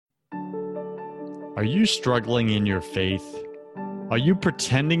Are you struggling in your faith? Are you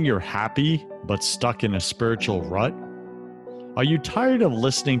pretending you're happy but stuck in a spiritual rut? Are you tired of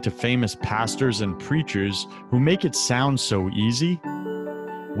listening to famous pastors and preachers who make it sound so easy?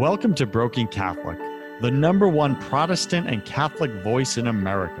 Welcome to Broken Catholic, the #1 Protestant and Catholic voice in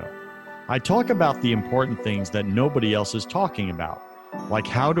America. I talk about the important things that nobody else is talking about, like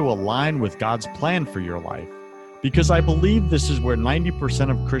how to align with God's plan for your life, because I believe this is where 90%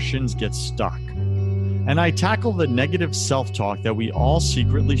 of Christians get stuck. And I tackle the negative self-talk that we all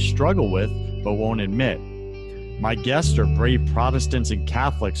secretly struggle with but won't admit. My guests are brave Protestants and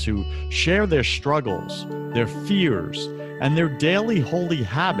Catholics who share their struggles, their fears, and their daily holy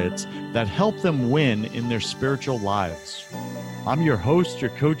habits that help them win in their spiritual lives. I'm your host,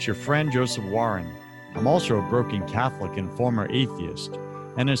 your coach, your friend, Joseph Warren. I'm also a broken Catholic and former atheist,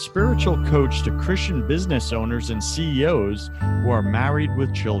 and a spiritual coach to Christian business owners and CEOs who are married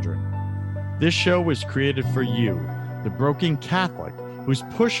with children. This show was created for you, the broken Catholic who's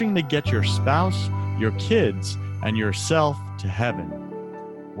pushing to get your spouse, your kids, and yourself to heaven.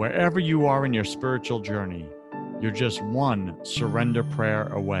 Wherever you are in your spiritual journey, you're just one surrender prayer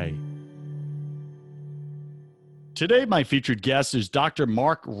away. Today, my featured guest is Dr.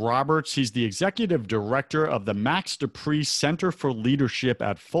 Mark Roberts. He's the executive director of the Max De Pree Center for Leadership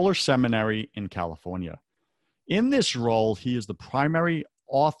at Fuller Seminary in California. In this role, he is the primary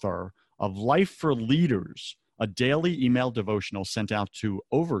author of Life for Leaders, a daily email devotional sent out to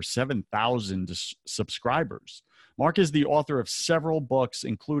over 7,000 subscribers. Mark is the author of several books,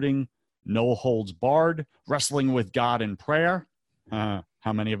 including No Holds Barred, Wrestling with God in Prayer. How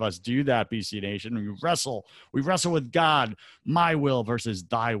many of us do that, BC Nation? We wrestle with God, my will versus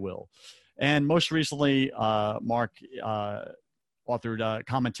thy will. And most recently, Mark authored a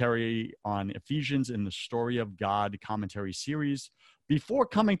commentary on Ephesians in the Story of God commentary series. Before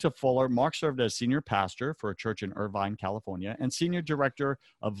coming to Fuller, Mark served as senior pastor for a church in Irvine, California, and senior director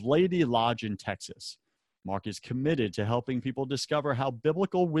of Laity Lodge in Texas. Mark is committed to helping people discover how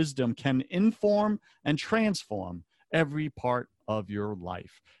biblical wisdom can inform and transform every part of your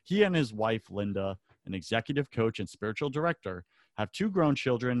life. He and his wife, Linda, an executive coach and spiritual director, have 2 grown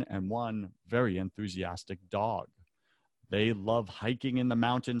children and 1 very enthusiastic dog. They love hiking in the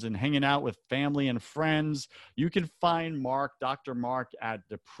mountains and hanging out with family and friends. You can find Mark, Dr. Mark, at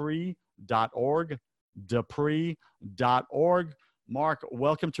depree.org, depree.org. Mark,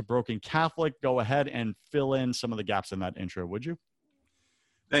 welcome to Broken Catholic. Go ahead and fill in some of the gaps in that intro, would you?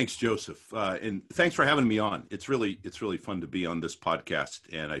 Thanks, Joseph. And thanks for having me on. It's really fun to be on this podcast,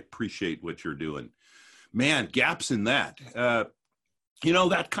 and I appreciate what you're doing. Man, gaps in that.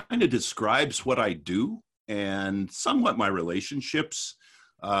 That kind of describes what I do and somewhat my relationships.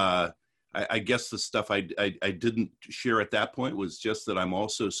 I guess the stuff I didn't share at that point was just that I'm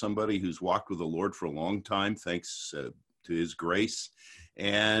also somebody who's walked with the Lord for a long time, thanks to his grace.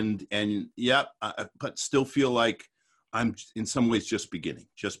 But still feel like I'm in some ways just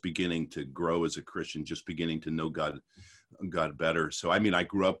beginning to grow as a Christian, just beginning to know God better. So, I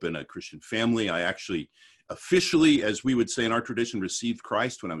grew up in a Christian family. I actually officially, as we would say in our tradition, received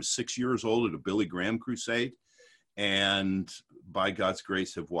Christ when I was 6 years old at a Billy Graham crusade, and by God's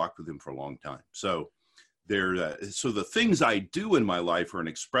grace have walked with him for a long time. So so the things I do in my life are an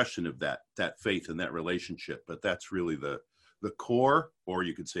expression of that faith and that relationship, but that's really the core, or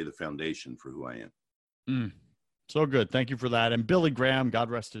you could say the foundation for who I am. So good. Thank you for that. And Billy Graham, God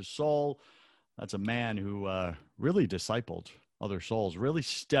rest his soul, that's a man who really discipled other souls, really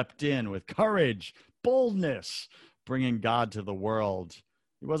stepped in with courage, boldness, bringing God to the world.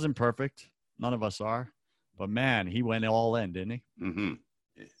 He wasn't perfect. None of us are. But man, he went all in, didn't he? Mm-hmm.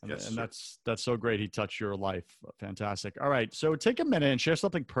 Yes, and that's so great. He touched your life. Fantastic. All right. So take a minute and share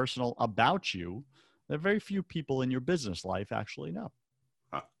something personal about you that very few people in your business life actually know.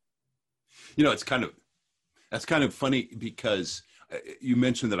 That's kind of funny because you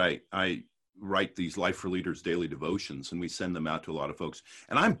mentioned that I write these Life for Leaders daily devotions, and we send them out to a lot of folks.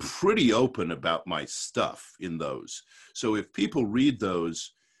 And I'm pretty open about my stuff in those. So if people read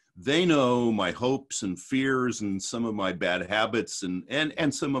those, they know my hopes and fears and some of my bad habits and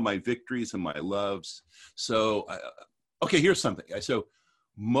some of my victories and my loves. So, okay, here's something. So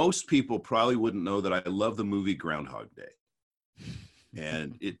most people probably wouldn't know that I love the movie Groundhog Day.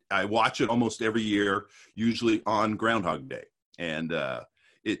 And I watch it almost every year, usually on Groundhog Day. And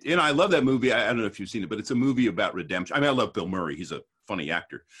I love that movie. I don't know if you've seen it, but it's a movie about redemption. I love Bill Murray. He's a funny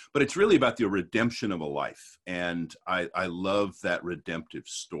actor, but it's really about the redemption of a life. And I love that redemptive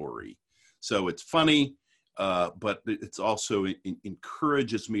story. So it's funny, but it's also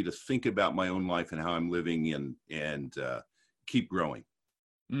encourages me to think about my own life and how I'm living and keep growing.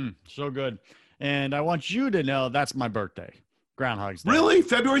 So good. And I want you to know that's my birthday, Groundhog's Day. Really?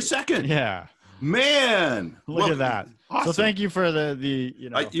 February 2nd? Yeah. Man. Look at that. Awesome. So thank you for the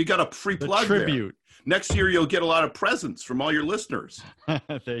you got a free plug tribute. There. Next year, you'll get a lot of presents from all your listeners.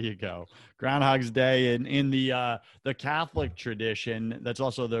 There you go. Groundhog's Day. And in the Catholic tradition, that's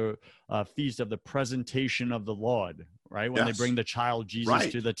also the feast of the presentation of the Lord, right? When they bring the child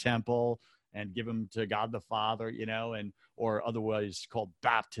Jesus to the temple and give him to God the Father, or otherwise called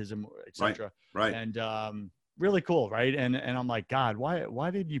baptism, etc. Right. And really cool, right? And I'm like, God,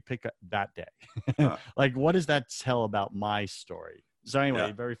 why did you pick that day? Like, what does that tell about my story? So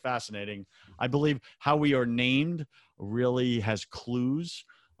anyway, very fascinating. I believe how we are named really has clues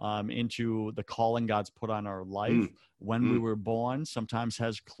into the calling God's put on our life. When we were born sometimes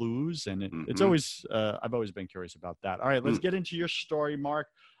has clues, and it's always I've always been curious about that. All right, let's get into your story, Mark.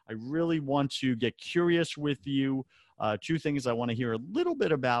 I really want to get curious with you. Two things. I want to hear a little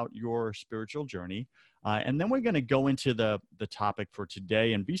bit about your spiritual journey. And then we're going to go into the topic for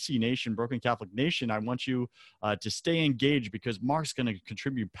today. And BC Nation, Broken Catholic Nation, I want you to stay engaged, because Mark's going to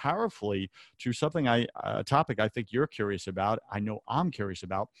contribute powerfully to something a topic I think you're curious about. I know I'm curious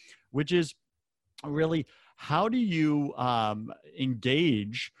about, which is really, how do you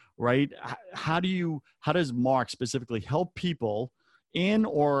engage, right? How does Mark specifically help people in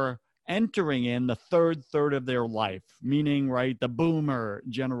or entering in the third of their life, meaning, right, the boomer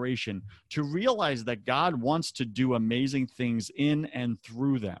generation, to realize that God wants to do amazing things in and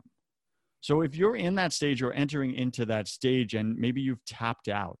through them. So if you're in that stage or entering into that stage, and maybe you've tapped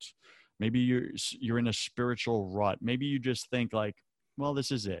out, maybe you're in a spiritual rut, maybe you just think like, well,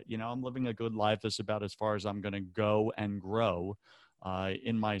 this is it. I'm living a good life. This is about as far as I'm going to go and grow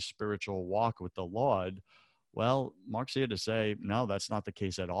in my spiritual walk with the Lord. Well, Mark's here to say, no, that's not the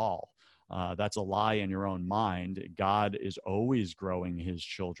case at all. That's a lie in your own mind. God is always growing his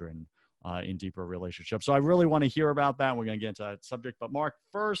children in deeper relationships. So I really want to hear about that. We're going to get into that subject. But Mark,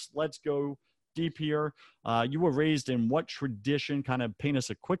 first, let's go deep here. You were raised in what tradition? Kind of paint us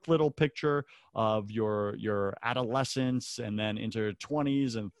a quick little picture of your adolescence, and then into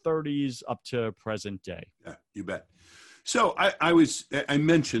 20s and 30s up to present day. Yeah, you bet. So I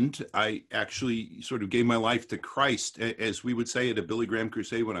mentioned, I actually sort of gave my life to Christ, as we would say, at a Billy Graham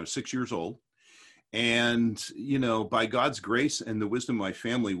crusade when I was 6 years old. And, by God's grace and the wisdom of my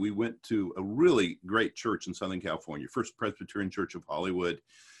family, we went to a really great church in Southern California, First Presbyterian Church of Hollywood,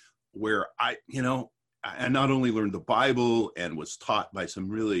 where I not only learned the Bible and was taught by some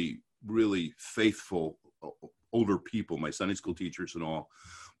really, really faithful older people, my Sunday school teachers and all,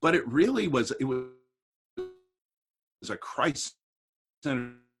 but it was a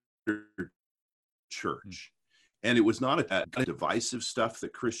Christ-centered church. And it was not a divisive stuff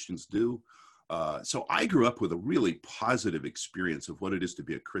that Christians do. So I grew up with a really positive experience of what it is to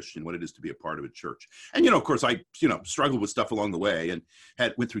be a Christian, what it is to be a part of a church. And, of course, I, struggled with stuff along the way and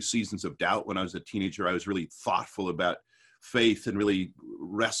went through seasons of doubt when I was a teenager. I was really thoughtful about faith and really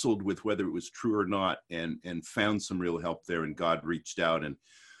wrestled with whether it was true or not, and found some real help there. And God reached out. And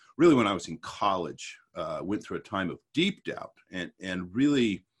really, when I was in college, went through a time of deep doubt, and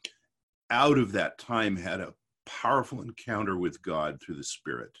really out of that time had a powerful encounter with God through the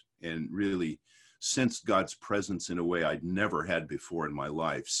Spirit, and really sensed God's presence in a way I'd never had before in my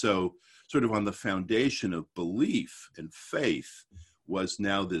life. So sort of on the foundation of belief and faith was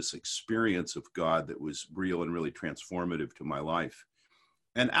now this experience of God that was real and really transformative to my life.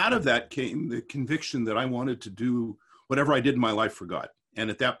 And out of that came the conviction that I wanted to do whatever I did in my life for God.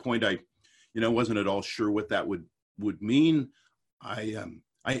 And at that point, I wasn't at all sure what that would mean. I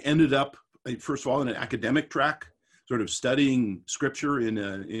ended up, first of all, in an academic track, sort of studying scripture in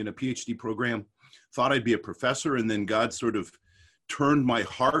a PhD program. Thought I'd be a professor, and then God sort of turned my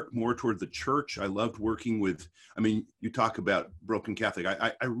heart more toward the church. I loved working with, you talk about broken Catholic.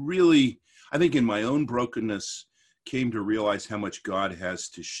 I think in my own brokenness came to realize how much God has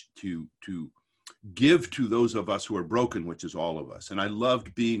to give to those of us who are broken, which is all of us. And I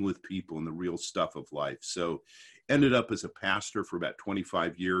loved being with people and the real stuff of life. So ended up as a pastor for about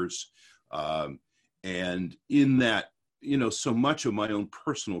 25 years. And in that, so much of my own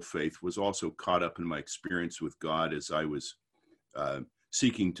personal faith was also caught up in my experience with God as I was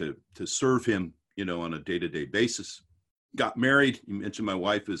seeking to serve him, on a day-to-day basis. Got married. You mentioned my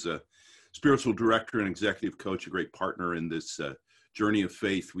wife is a spiritual director and executive coach, a great partner in this journey of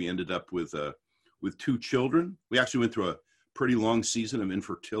faith. We ended up with 2 children. We actually went through a pretty long season of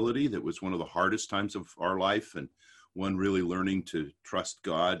infertility that was one of the hardest times of our life, and one really learning to trust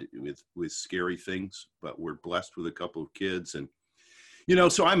God with scary things. But we're blessed with a couple of kids. And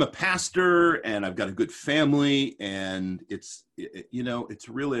So I'm a pastor and I've got a good family, and it's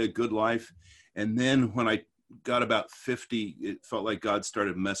really a good life. And then when I got about 50, it felt like God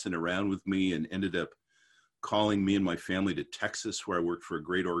started messing around with me and ended up calling me and my family to Texas, where I worked for a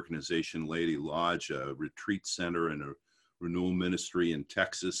great organization, Lady Lodge, a retreat center and a renewal ministry in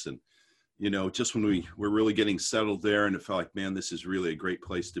Texas. And, just when we were really getting settled there and it felt like, man, this is really a great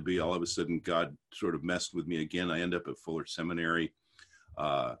place to be, all of a sudden God sort of messed with me again. I ended up at Fuller Seminary.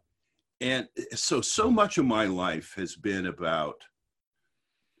 And so much of my life has been about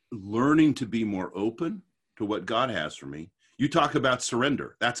learning to be more open to what God has for me. You talk about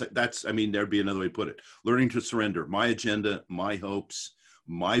surrender. There'd be another way to put it. Learning to surrender my agenda, my hopes,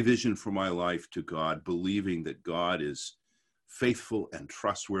 my vision for my life to God, believing that God is faithful and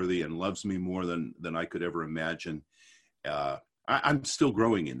trustworthy and loves me more than I could ever imagine. I'm still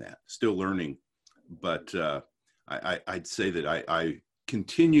growing in that, still learning. But I'd say that I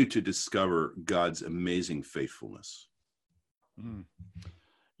continue to discover God's amazing faithfulness. Mm.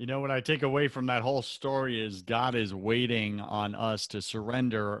 What I take away from that whole story is God is waiting on us to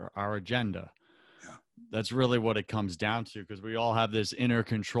surrender our agenda. Yeah. That's really what it comes down to, because we all have this inner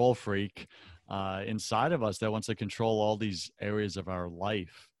control freak inside of us that wants to control all these areas of our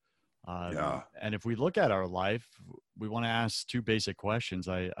life. And if we look at our life, we want to ask two basic questions.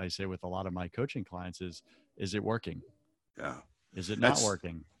 I say with a lot of my coaching clients is it working? Yeah. Is it not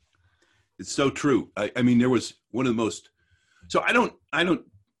working? It's so true. There was one of the most, so I don't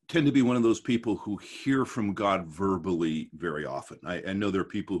tend to be one of those people who hear from God verbally very often. I know there are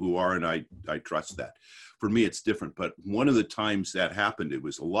people who are, and I trust that. For me, it's different. But one of the times that happened, it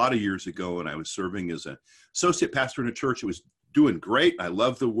was a lot of years ago, and I was serving as an associate pastor in a church. It was doing great. I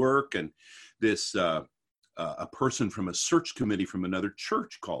loved the work. And this, a person from a search committee from another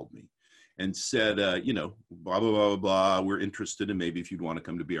church called me and said, blah, blah, blah, blah, blah. We're interested in maybe if you'd want to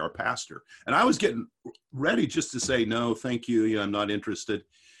come to be our pastor. And I was getting ready just to say, no, thank you. I'm not interested.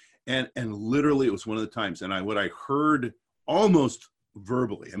 And literally it was one of the times, and what I heard almost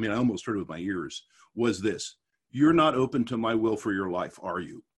verbally, I almost heard it with my ears, was this: you're not open to my will for your life, are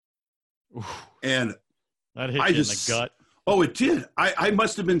you? Oof. And that hit you in the gut. Oh, it did. I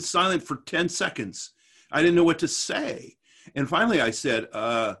must have been silent for 10 seconds. I didn't know what to say. And finally I said,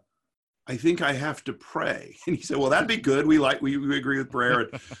 I think I have to pray. And he said, well, that'd be good. We agree with prayer.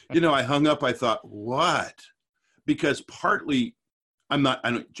 And, I hung up. I thought, what? Because partly I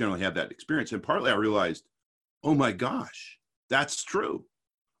don't generally have that experience. And partly I realized, oh my gosh, that's true.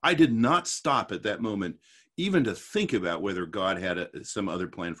 I did not stop at that moment even to think about whether God had some other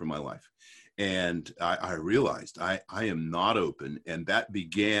plan for my life. And I realized I am not open. And that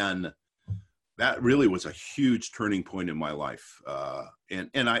really was a huge turning point in my life.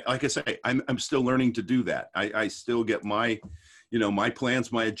 And I, like I say, I'm still learning to do that. I still get my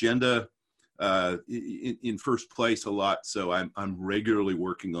plans, my agenda, in first place a lot. So I'm regularly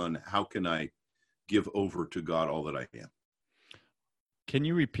working on how can I give over to God all that I am. Can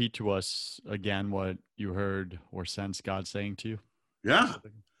you repeat to us again what you heard or sensed God saying to you? Yeah.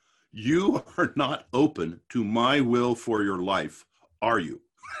 You are not open to my will for your life, are you?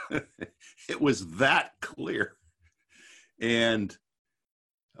 It was that clear. And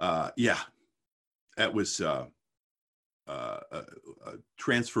that was a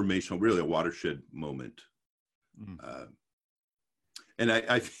transformational, really a watershed moment. And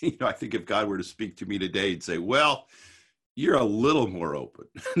I think if God were to speak to me today, he'd say, well, you're a little more open.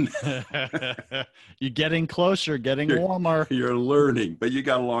 You're getting closer, warmer. You're learning, but you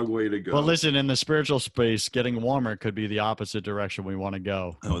got a long way to go. Well, listen, in the spiritual space, getting warmer could be the opposite direction we want to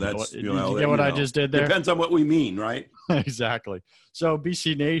go. Oh, that's, did you get what I just did there? Depends on what we mean, right? Exactly. So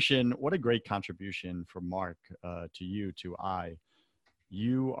BC Nation, what a great contribution from Mark to you, to I.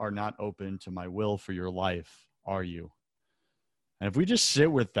 You are not open to my will for your life, are you? And if we just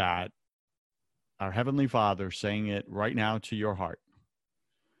sit with that, our Heavenly Father saying it right now to your heart,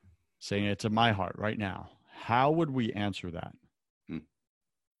 saying it to my heart right now, how would we answer that?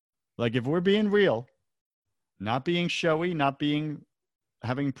 Like if we're being real, not being showy, not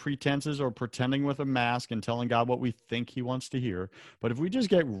having pretenses or pretending with a mask and telling God what we think he wants to hear, but if we just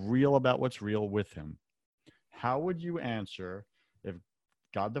get real about what's real with him, how would you answer if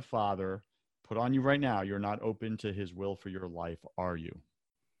God the Father put on you right now, you're not open to his will for your life, are you?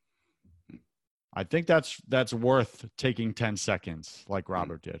 I think that's worth taking 10 seconds like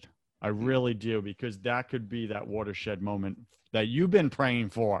Robert did. I really do, because that could be that watershed moment that you've been praying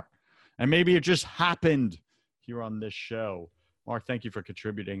for. And maybe it just happened here on this show. Mark, thank you for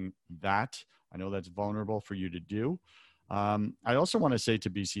contributing that. I know that's vulnerable for you to do. I also want to say to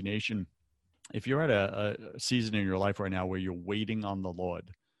BC Nation, if you're at a season in your life right now where you're waiting on the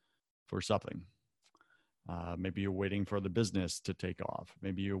Lord for something, maybe you're waiting for the business to take off.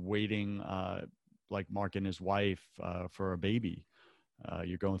 Maybe you're waiting, like Mark and his wife, for a baby.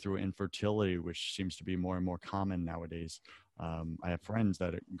 You're going through infertility, which seems to be more and more common nowadays. I have friends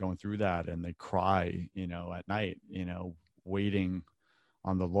that are going through that, and they cry, at night, waiting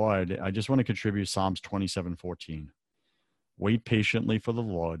on the Lord. I just want to contribute Psalms 27:14. Wait patiently for the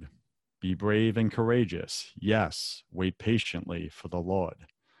Lord. Be brave and courageous. Yes, wait patiently for the Lord.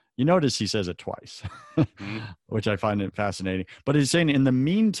 You notice he says it twice, which I find it fascinating. But he's saying, in the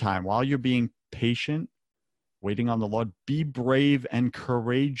meantime, while you're being patient, waiting on the Lord, be brave and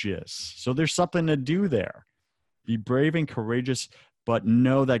courageous. So there's something to do there. Be brave and courageous, but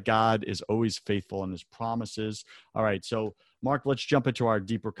know that God is always faithful in his promises. All right, so Mark, let's jump into our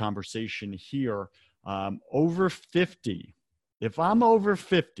deeper conversation here. Over 50. If I'm over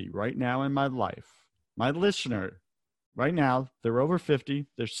 50 right now in my life, my listener right now, they're over 50.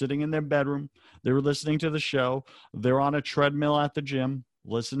 They're sitting in their bedroom. They're listening to the show. They're on a treadmill at the gym,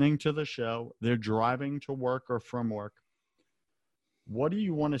 listening to the show. They're driving to work or from work. What do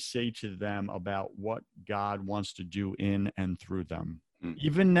you want to say to them about what God wants to do in and through them?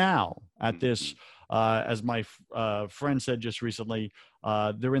 Even now at this, as my friend said just recently,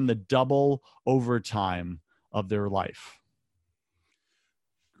 they're in the double overtime of their life.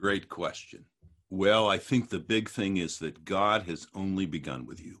 Great question. Well, I think the big thing is that God has only begun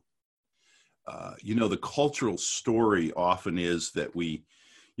with you. The cultural story often is that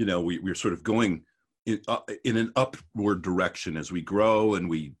we're sort of going in an upward direction as we grow and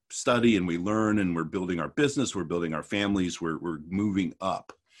we study and we learn and we're building our business, we're building our families, we're moving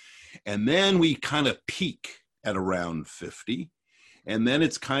up. And then we kind of peak at around 50. And then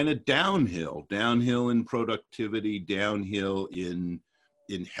it's kind of downhill in productivity, downhill in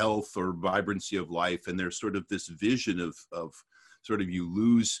health or vibrancy of life. And there's sort of this vision of sort of you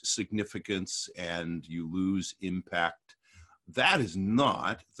lose significance and you lose impact. That is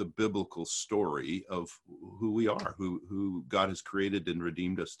not the biblical story of who we are, who God has created and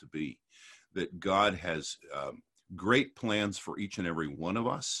redeemed us to be. That God has great plans for each and every one of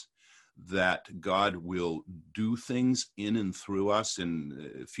us, that God will do things in and through us.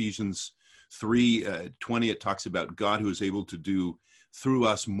 In Ephesians 3:20, it talks about God who is able to do through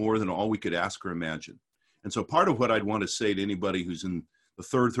us more than all we could ask or imagine. And so part of what I'd want to say to anybody who's in the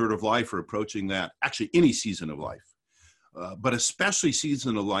third of life or approaching that, actually any season of life, but especially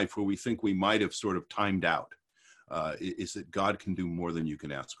season of life where we think we might have sort of timed out, is that God can do more than you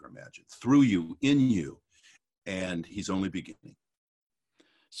can ask or imagine through you, in you, and he's only beginning.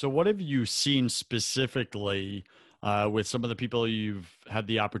 So what have you seen specifically with some of the people you've had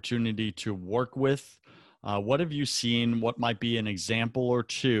the opportunity to work with? What have you seen? What might be an example or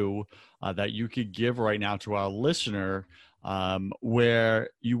two that you could give right now to our listener where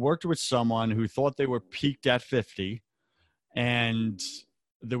you worked with someone who thought they were peaked at 50 and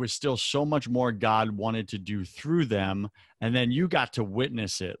there was still so much more God wanted to do through them, and then you got to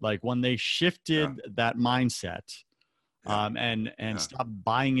witness it, like when they shifted that mindset and stop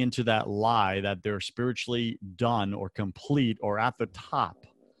buying into that lie that they're spiritually done or complete or at the top,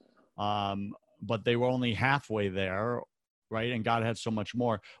 but they were only halfway there, right? And God had so much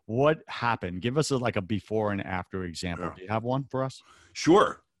more. What happened? Give us a before and after example. Do you have one for us?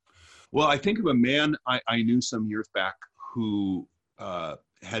 Sure. Well, I think of a man I knew some years back who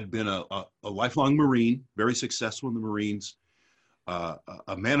had been a lifelong Marine, very successful in the Marines,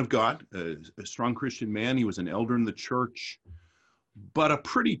 a man of God, a strong Christian man. He was an elder in the church, but a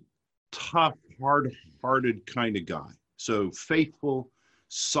pretty tough, hard-hearted kind of guy. So faithful,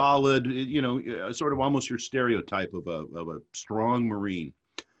 solid, sort of almost your stereotype of a strong Marine.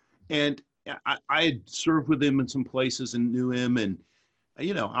 And I had served with him in some places and knew him. And,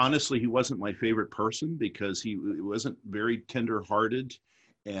 honestly, he wasn't my favorite person because he wasn't very tender-hearted.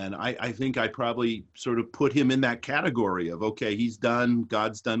 And I think I probably sort of put him in that category of, okay, he's done,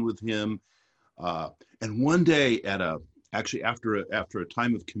 God's done with him. And one day actually after a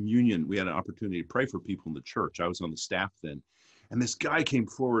time of communion, we had an opportunity to pray for people in the church. I was on the staff then. And this guy came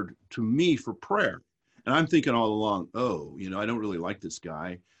forward to me for prayer. And I'm thinking all along, I don't really like this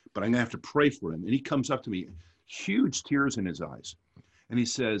guy, but I'm going to have to pray for him. And he comes up to me, huge tears in his eyes. And he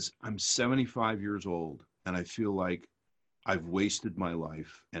says, I'm 75 years old, and I feel like I've wasted my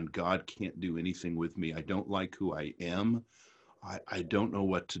life, and God can't do anything with me. I don't like who I am. I don't know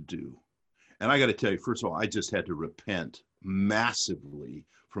what to do. And I got to tell you, first of all, I just had to repent massively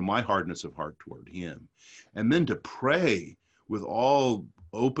for my hardness of heart toward him. And then to pray with all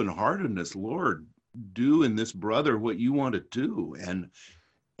open-heartedness, Lord, do in this brother what you want to do. And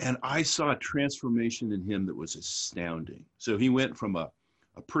And I saw a transformation in him that was astounding. So he went from a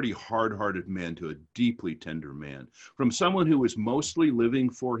pretty hard-hearted man to a deeply tender man, from someone who was mostly living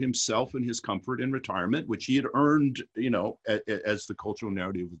for himself and his comfort in retirement, which he had earned, as the cultural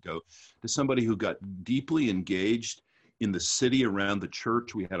narrative would go, to somebody who got deeply engaged in the city around the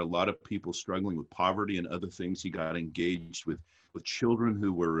church. We had a lot of people struggling with poverty and other things. He got engaged with children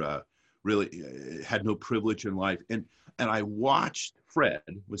who were really had no privilege in life. And I watched Fred,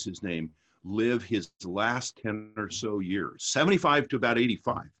 was his name, live his last 10 or so years, 75 to about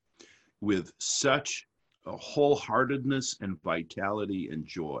 85, with such a wholeheartedness and vitality and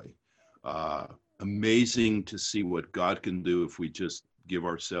joy. Amazing to see what God can do if we just give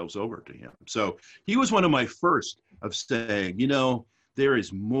ourselves over to him. So he was one of my first of saying, there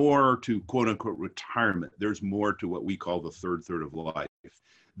is more to quote unquote retirement. There's more to what we call the third of life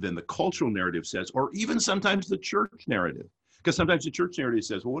than the cultural narrative says, or even sometimes the church narrative. Because sometimes the church narrative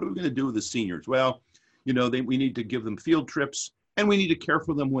says, well, what are we going to do with the seniors? Well, we need to give them field trips, and we need to care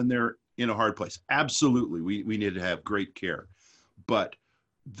for them when they're in a hard place. Absolutely, we need to have great care. But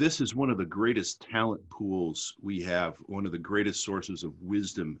this is one of the greatest talent pools we have, one of the greatest sources of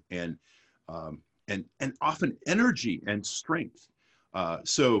wisdom and often energy and strength.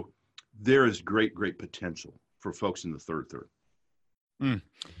 So there is great potential for folks in the third.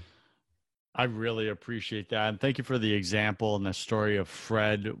 I really appreciate that. And thank you for the example and the story of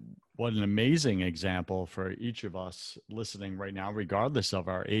Fred. What an amazing example for each of us listening right now, regardless of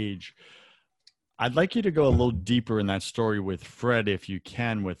our age. I'd like you to go a little deeper in that story with Fred, if you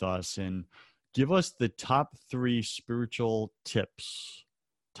can, with us, and give us the top 3 spiritual tips,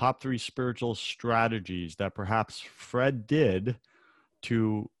 top 3 spiritual strategies that perhaps Fred did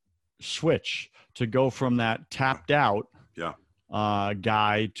to switch, to go from that tapped out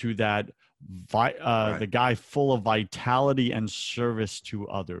guy to that the guy full of vitality and service to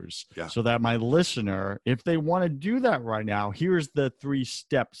others. So that my listener, if they want to do that right now, here's the 3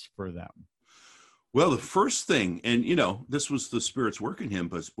 steps for them. Well, the first thing, and this was the Spirit's work in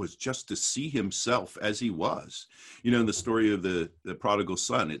him, was just to see himself as he was. In the story of the prodigal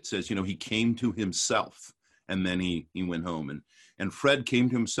son, it says, he came to himself, and then he went home. And Fred came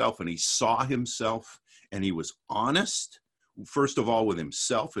to himself, and he saw himself, and he was honest, first of all with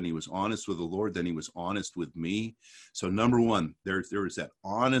himself, and he was honest with the Lord. Then he was honest with me. So number one, there is that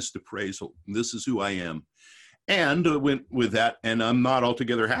honest appraisal. This is who I am. And went with that, and I'm not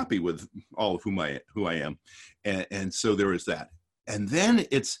altogether happy with all of who I am. And so there is that. And then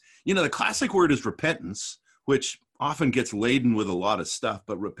it's, the classic word is repentance, which often gets laden with a lot of stuff,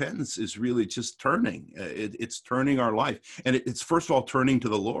 but repentance is really just turning. It's turning our life. And it's first of all turning to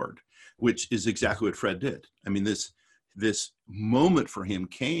the Lord, which is exactly what Fred did. I mean, this moment for him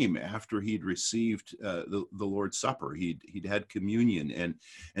came after he'd received the Lord's Supper. He'd had communion,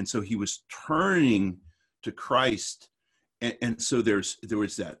 and so he was turning to Christ, and so there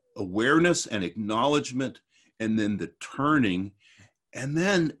was that awareness and acknowledgement, and then the turning, and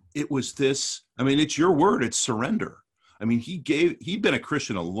then it was this. I mean, it's your word. It's surrender. I mean, he'd been a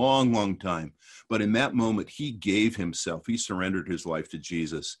Christian a long time, but in that moment, he gave himself. He surrendered his life to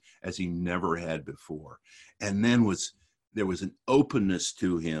Jesus as he never had before, and then there was an openness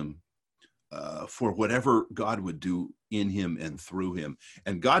to him for whatever God would do in him and through him.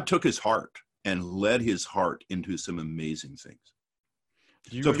 And God took his heart and led his heart into some amazing things.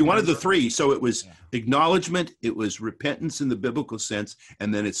 So if you wanted the 3, so it was acknowledgement, it was repentance in the biblical sense,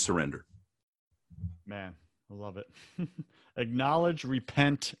 and then it's surrender. Man, I love it. Acknowledge,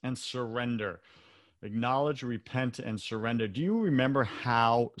 repent, and surrender. Acknowledge, repent, and surrender. Do you remember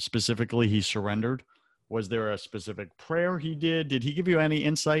how specifically he surrendered? Was there a specific prayer he did? Did he give you any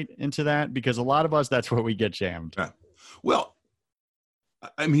insight into that? Because a lot of us, that's where we get jammed. Well,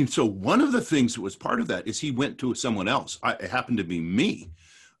 I mean, so one of the things that was part of that is he went to someone else. It happened to be me.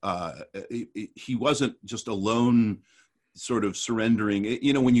 He wasn't just alone sort of surrendering.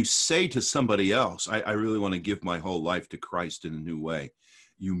 When you say to somebody else, I really want to give my whole life to Christ in a new way,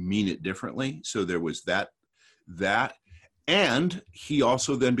 you mean it differently. So there was that. And he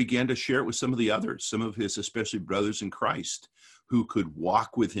also then began to share it with some of the others, some of his, especially brothers in Christ, who could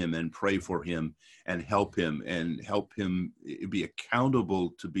walk with him and pray for him and help him be accountable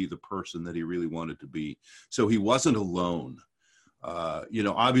to be the person that he really wanted to be. So he wasn't alone.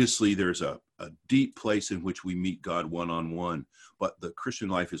 Obviously there's a deep place in which we meet God one-on-one, but the Christian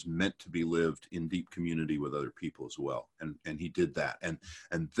life is meant to be lived in deep community with other people as well. And he did that. And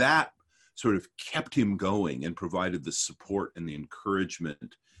that sort of kept him going and provided the support and the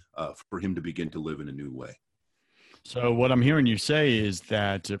encouragement for him to begin to live in a new way. So what I'm hearing you say is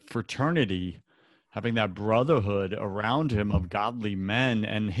that fraternity having that brotherhood around him of godly men,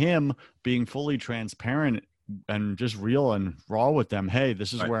 and him being fully transparent and just real and raw with them. Hey,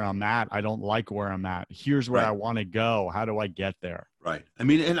 this is Right. where I'm at. I don't like where I'm at. Here's where Right. I want to go. How do I get there? Right. I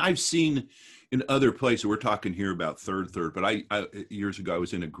mean, and I've seen in other places, we're talking here about third, but I years ago, I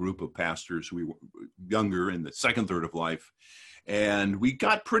was in a group of pastors. We were younger in the second third of life, and we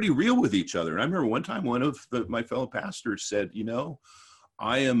got pretty real with each other. And I remember one time one of my fellow pastors said, you know,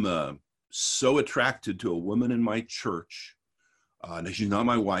 I am so attracted to a woman in my church. She's not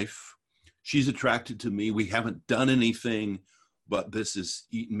my wife. She's attracted to me. We haven't done anything, but this is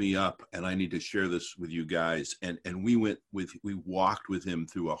eating me up, and I need to share this with you guys. And we walked with him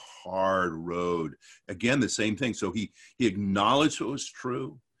through a hard road. Again, the same thing. So he acknowledged what was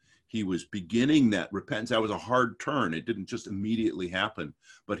true. He was beginning that repentance. That was a hard turn. It didn't just immediately happen,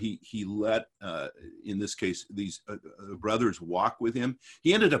 but he let, in this case, these brothers walk with him.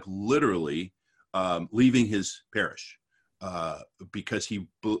 He ended up literally leaving his parish. Because he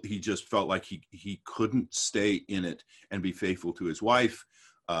just felt like he couldn't stay in it and be faithful to his wife.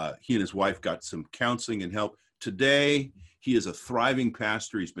 He and his wife got some counseling and help. Today, he is a thriving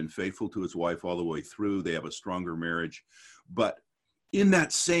pastor. He's been faithful to his wife all the way through. They have a stronger marriage. But in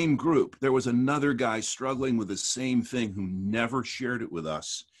that same group, there was another guy struggling with the same thing who never shared it with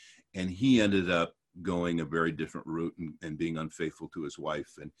us. And he ended up going a very different route and being unfaithful to his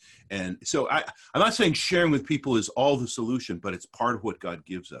wife. And so I'm not saying sharing with people is all the solution, but it's part of what God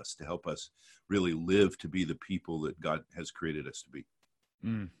gives us to help us really live to be the people that God has created us to be.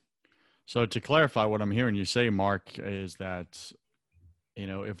 So to clarify, what I'm hearing you say, Mark, is that, you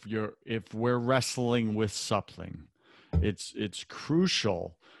know, if we're wrestling with something, it's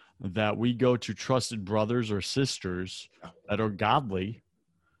crucial that we go to trusted brothers or sisters that are godly,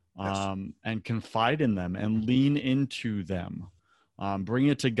 and confide in them and lean into them. Bring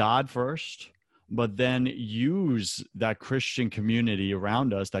it to God first, but then use that Christian community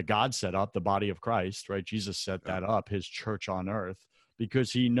around us that God set up, the body of Christ, right? Jesus set that up, his church on earth,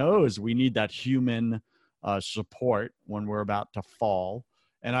 because he knows we need that human support when we're about to fall.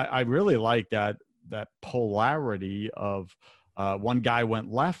 And I really like that polarity of one guy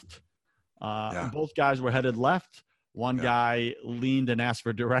went left, both guys were headed left. One guy leaned and asked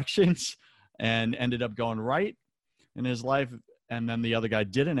for directions and ended up going right in his life. And then the other guy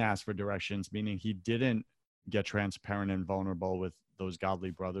didn't ask for directions, meaning he didn't get transparent and vulnerable with those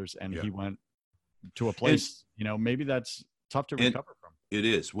godly brothers. And he went to a place, maybe that's tough to recover from. It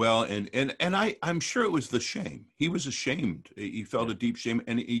is. Well, and I'm sure it was the shame. He was ashamed. He felt a deep shame,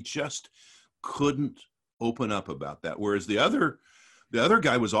 and he just couldn't open up about that. Whereas the other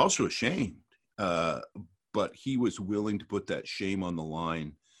guy was also ashamed. But he was willing to put that shame on the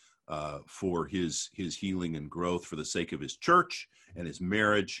line for his healing and growth for the sake of his church and his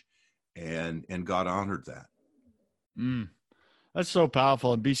marriage, and God honored that. That's so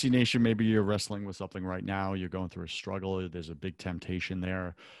powerful. And BC Nation, maybe you're wrestling with something right now. You're going through a struggle. There's a big temptation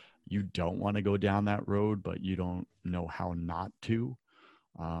there. You don't want to go down that road, but you don't know how not to.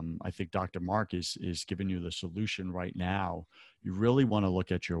 I think Dr. Mark is giving you the solution right now. You really want to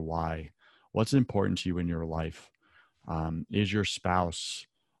look at your why. What's important to you in your life? Is your spouse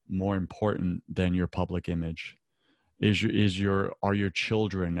more important than your public image? Are your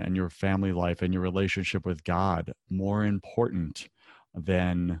children and your family life and your relationship with God more important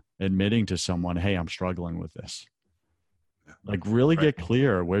than admitting to someone, hey, I'm struggling with this? Like, really get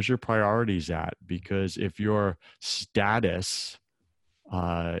clear. Where's your priorities at? Because if your status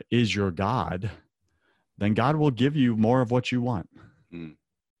is your God, then God will give you more of what you want.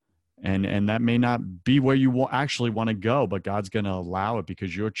 And that may not be where you actually want to go, but God's going to allow it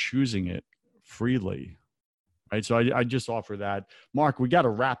because you're choosing it freely. Right. So I just offer that. Mark, we got to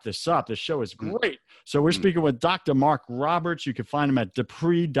wrap this up. This show is great. So we're speaking with Dr. Mark Roberts. You can find him at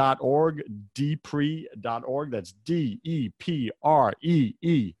depree.org, depree.org. That's DEPREE.org.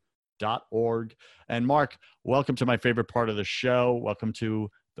 And Mark, welcome to my favorite part of the show. Welcome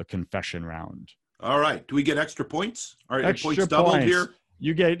to the confession round. All right. Do we get extra points? All right. Extra points doubled here.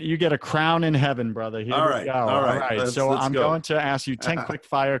 You get a crown in heaven, brother. Here we go. All right. So I'm going to ask you 10 quick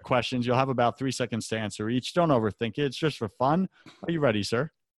fire questions. You'll have about 3 seconds to answer each. Don't overthink it. It's just for fun. Are you ready, sir?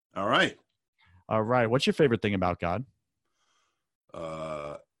 All right. All right. What's your favorite thing about God?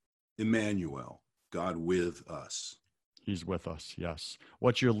 Emmanuel, God with us. He's with us. Yes.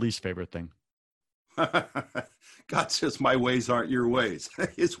 What's your least favorite thing? God says, my ways aren't your ways.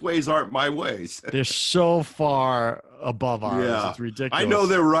 His ways aren't my ways. They're so far above ours. Yeah. It's ridiculous. I know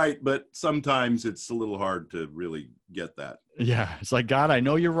they're right, but sometimes it's a little hard to really get that. Yeah. It's like, God, I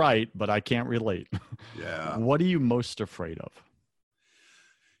know you're right, but I can't relate. Yeah. What are you most afraid of?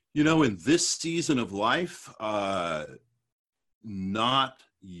 In this season of life, not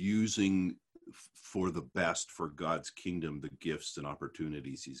using for the best for God's kingdom the gifts and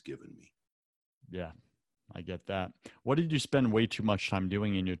opportunities he's given me. Yeah, I get that. What did you spend way too much time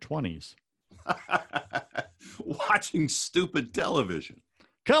doing in your 20s? Watching stupid television.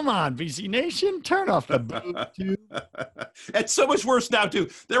 Come on, VC Nation, turn off the boob tube. It's so much worse now, too.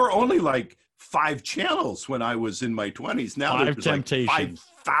 There were only like 5 channels when I was in my 20s. Now there's like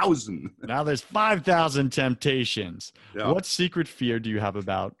 5,000. Now there's 5,000 temptations. Yeah. What secret fear do you have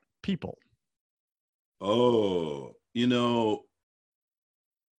about people? Oh,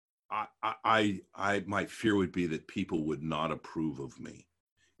 my fear would be that people would not approve of me.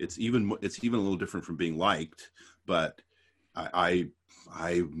 It's even a little different from being liked, but I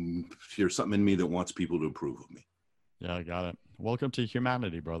there's something in me that wants people to approve of me. Yeah, I got it. Welcome to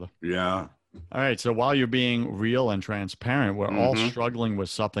humanity, brother. Yeah. All right. So while you're being real and transparent, we're all struggling with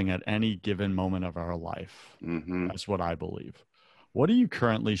something at any given moment of our life. Mm-hmm. That's what I believe. What are you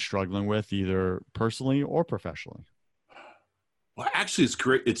currently struggling with, either personally or professionally? Well, actually,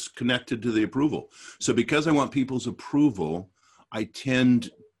 it's connected to the approval. So because I want people's approval, I tend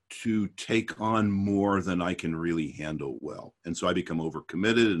to take on more than I can really handle well. And so I become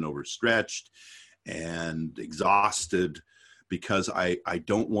overcommitted and overstretched and exhausted because I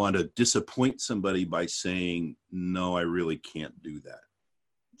don't want to disappoint somebody by saying, no, I really can't do that.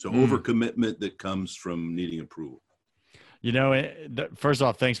 So overcommitment that comes from needing approval. First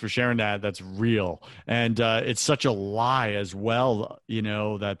off, thanks for sharing that. That's real. And it's such a lie as well,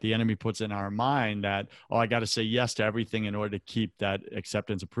 that the enemy puts in our mind that, I got to say yes to everything in order to keep that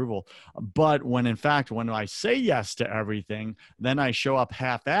acceptance approval. But when I say yes to everything, then I show up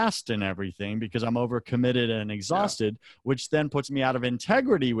half-assed in everything because I'm overcommitted and exhausted, which then puts me out of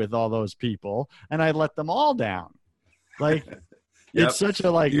integrity with all those people. And I let them all down. Like, Yep. It's such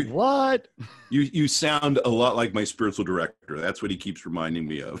a what? You sound a lot like my spiritual director. That's what he keeps reminding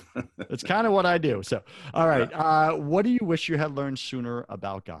me of. It's kind of what I do. So, all right. What do you wish you had learned sooner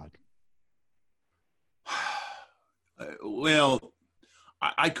about God? Well,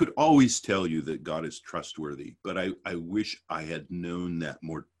 I could always tell you that God is trustworthy, but I wish I had known that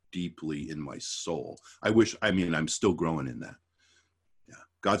more deeply in my soul. I'm still growing in that. Yeah.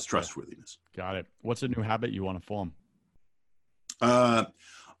 God's trustworthiness. Got it. What's a new habit you want to form?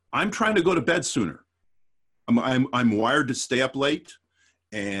 I'm trying to go to bed sooner. I'm wired to stay up late,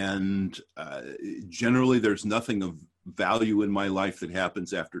 and generally there's nothing of value in my life that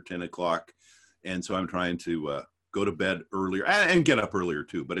happens after 10 o'clock. And so I'm trying to go to bed earlier and get up earlier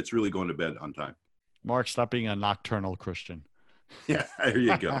too, but it's really going to bed on time. Mark, stop being a nocturnal Christian. Yeah, there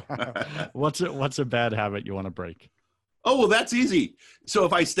you go. What's a bad habit you want to break? Oh, well, that's easy. So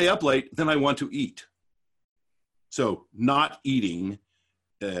if I stay up late, then I want to eat. So not eating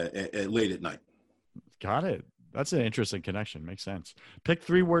late at night. Got it. That's an interesting connection. Makes sense. Pick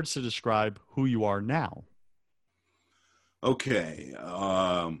 3 words to describe who you are now. Okay.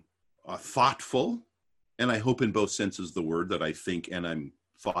 Thoughtful. And I hope in both senses of the word that I think and I'm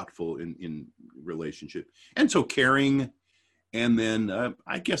thoughtful in relationship. And so caring. And then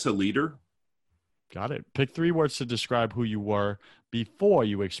I guess a leader. Got it. Pick 3 words to describe who you were before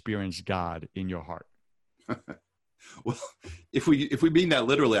you experienced God in your heart. Well, if we mean that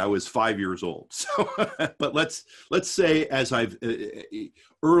literally, I was 5 years old. So, but let's say as I've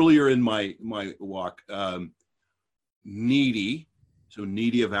earlier in my walk, needy, so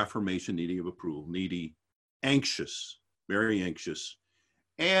needy of affirmation, needy of approval, needy, anxious, very anxious,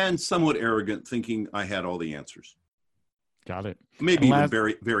 and somewhat arrogant, thinking I had all the answers. Got it. Maybe even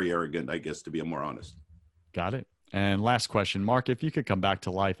very, very arrogant, I guess, to be more honest. Got it. And last question, Mark, if you could come back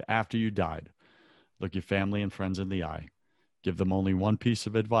to life after you died, look your family and friends in the eye, give them only one piece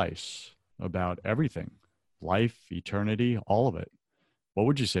of advice about everything, life, eternity, all of it, what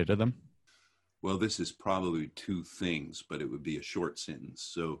would you say to them? Well, this is probably 2 things, but it would be a short sentence.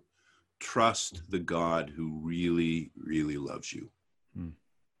 So trust the God who really, really loves you.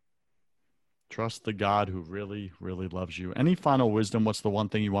 Trust the God who really, really loves you. Any final wisdom? What's the one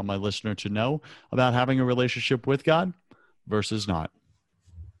thing you want my listener to know about having a relationship with God versus not?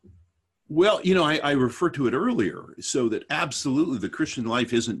 Well, I referred to it earlier, so that absolutely the Christian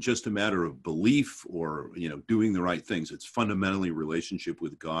life isn't just a matter of belief or, doing the right things. It's fundamentally relationship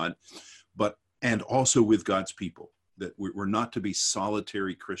with God, and also with God's people, that we're not to be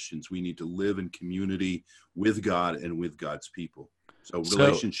solitary Christians. We need to live in community with God and with God's people. So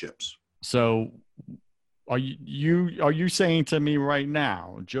relationships. So are you saying to me right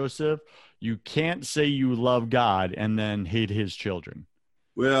now, Joseph, you can't say you love God and then hate his children?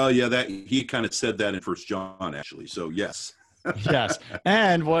 Well, yeah, that he kind of said that in 1 John, actually. So yes. Yes.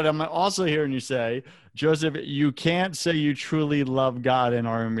 And what I'm also hearing you say, Joseph, you can't say you truly love God and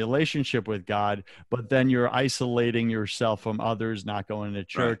are in relationship with God, but then you're isolating yourself from others, not going to Right.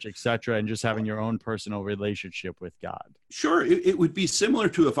 church, etc., and just having your own personal relationship with God. Sure. It would be similar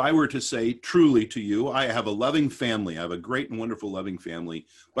to if I were to say truly to you, I have a loving family. I have a great and wonderful loving family,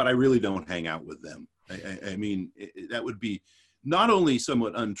 but I really don't hang out with them. I mean, that would be not only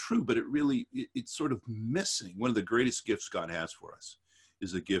somewhat untrue, but it's sort of missing. One of the greatest gifts God has for us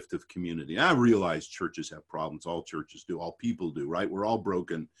is a gift of community. And I realize churches have problems. All churches do. All people do, right? We're all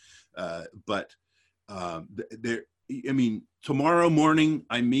broken. But tomorrow morning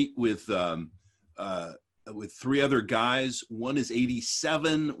I meet with 3 other guys. One is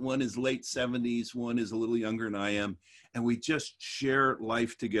 87, one is late 70s, one is a little younger than I am. And we just share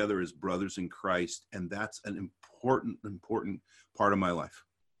life together as brothers in Christ. And that's an important part of my life.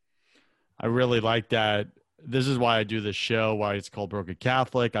 I really like that. This is why I do this show, why it's called Broken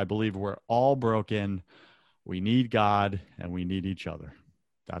Catholic. I believe we're all broken. We need God and we need each other.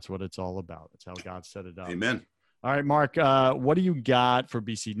 That's what it's all about. That's how God set it up. Amen. All right, Mark, what do you got for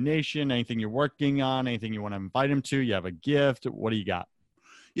BC Nation? Anything you're working on? Anything you want to invite them to? You have a gift? What do you got?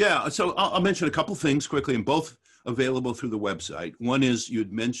 Yeah, so I'll mention a couple things quickly, and both available through the website. One is, you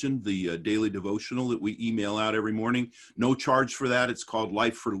had mentioned the daily devotional that we email out every morning. No charge for that. It's called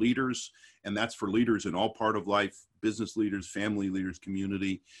Life for Leaders, and that's for leaders in all part of life, business leaders, family leaders,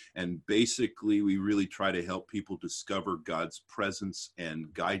 community. And basically, we really try to help people discover God's presence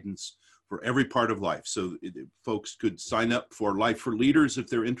and guidance for every part of life. So folks could sign up for Life for Leaders if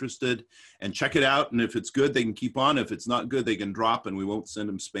they're interested and check it out. And if it's good, they can keep on. If it's not good, they can drop, and we won't send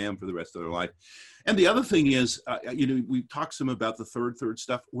them spam for the rest of their life. And the other thing is, we talked some about the third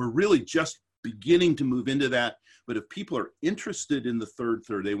stuff. We're really just beginning to move into that. But if people are interested in the third,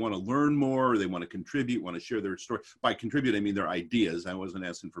 they want to learn more, or they want to contribute, want to share their story. By contribute, I mean their ideas. I wasn't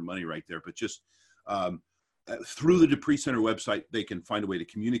asking for money right there, but just through the Dupree Center website, they can find a way to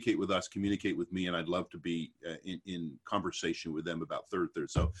communicate with us, communicate with me, and I'd love to be in conversation with them about third.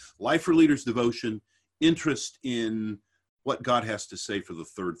 So Life for Leaders devotion, interest in what God has to say for the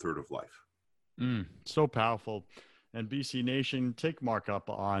third of life. So powerful. And BC Nation, take Mark up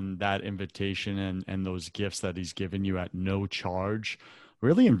on that invitation and those gifts that he's given you at no charge.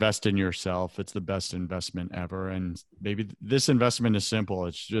 Really invest in yourself. It's the best investment ever. And maybe this investment is simple.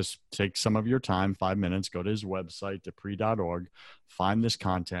 It's just take some of your time, 5 minutes, go to his website, dupree.org, find this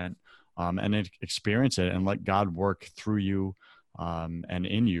content, and experience it and let God work through you and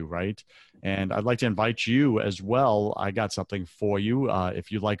in you, right? And I'd like to invite you as well. I got something for you.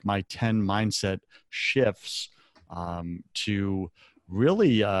 If you like my 10 mindset shifts to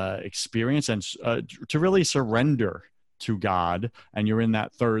really experience and to really surrender to God, and you're in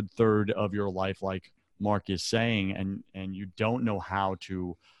that third of your life, like Mark is saying, and you don't know how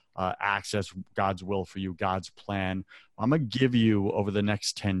to access God's will for you, God's plan, I'm going to give you over the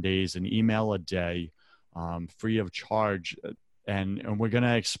next 10 days an email a day, free of charge. And we're going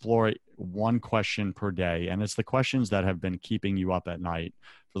to explore one question per day. And it's the questions that have been keeping you up at night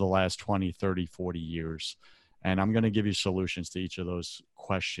for the last 20, 30, 40 years. And I'm going to give you solutions to each of those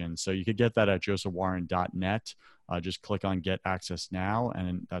questions. So you could get that at josephwarren.net. Just click on Get Access Now,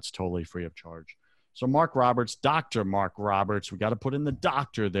 and that's totally free of charge. So Mark Roberts, Dr. Mark Roberts, we got to put in the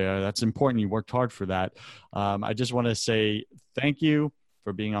doctor there. That's important. You worked hard for that. I just want to say thank you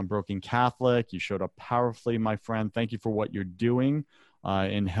for being on Broken Catholic. You showed up powerfully, my friend. Thank you for what you're doing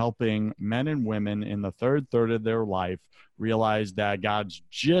in helping men and women in the third of their life realize that God's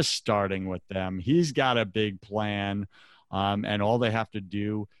just starting with them. He's got a big plan, and all they have to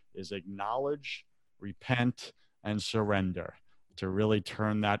do is acknowledge, repent, and surrender to really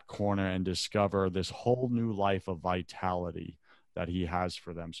turn that corner and discover this whole new life of vitality that he has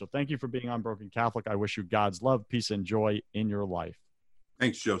for them. So thank you for being on Broken Catholic. I wish you God's love, peace, and joy in your life.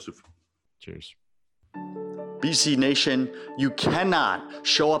 Thanks, Joseph. Cheers. BC Nation, you cannot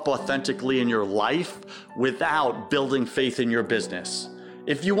show up authentically in your life without building faith in your business.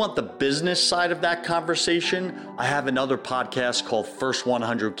 If you want the business side of that conversation, I have another podcast called First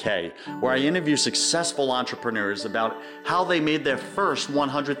 100K, where I interview successful entrepreneurs about how they made their first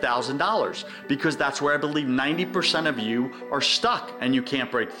 $100,000, because that's where I believe 90% of you are stuck and you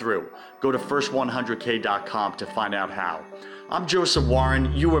can't break through. Go to first100k.com to find out how. I'm Joseph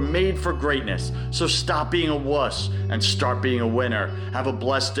Warren. You were made for greatness, so stop being a wuss and start being a winner. Have a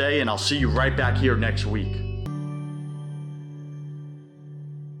blessed day, and I'll see you right back here next week.